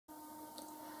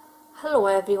Hello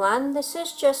everyone, this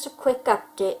is just a quick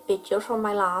update video from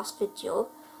my last video,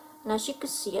 and as you can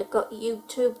see I got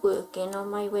YouTube working on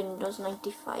my Windows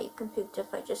 95 computer.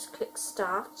 If I just click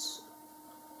start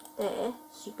there,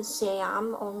 so you can see I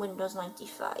am on Windows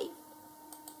 95.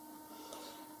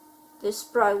 This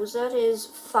browser is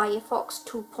Firefox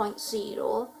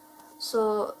 2.0,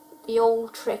 so the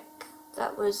old trick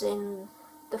that was in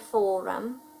the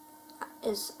forum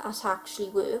has actually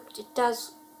worked. It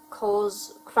does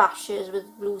cause crashes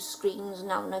with blue screens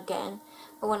now and again,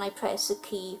 but when I press a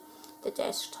key the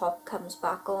desktop comes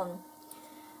back on.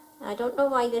 I don't know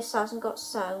why this hasn't got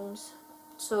sound,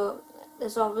 so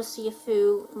there's obviously a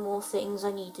few more things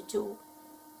I need to do.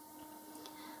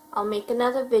 I'll make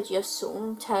another video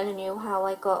soon telling you how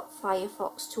I got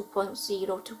Firefox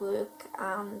 2.0 to work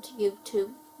and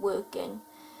YouTube working.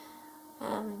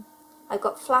 I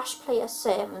got Flash Player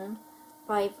 7.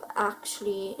 I've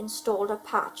actually installed a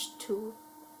patch to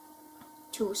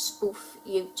spoof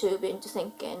YouTube into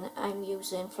thinking I'm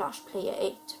using Flash Player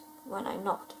 8 when I'm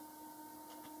not.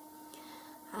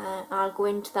 I'll go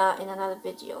into that in another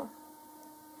video.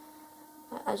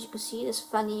 As you can see, this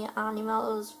funny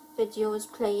animals video is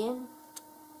playing.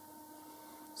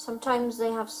 Sometimes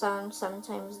they have sound,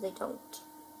 sometimes they don't.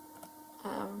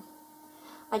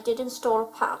 I did install a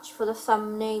patch for the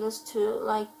thumbnails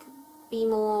to be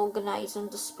more organised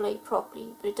and display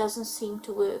properly, but it doesn't seem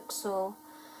to work, so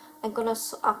I'm gonna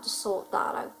have to sort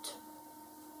that out.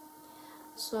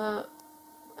 So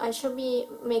I shall be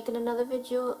making another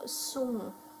video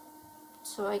soon,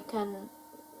 so I can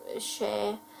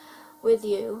share with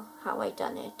you how I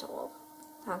done it all.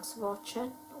 Thanks for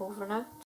watching. Over and out.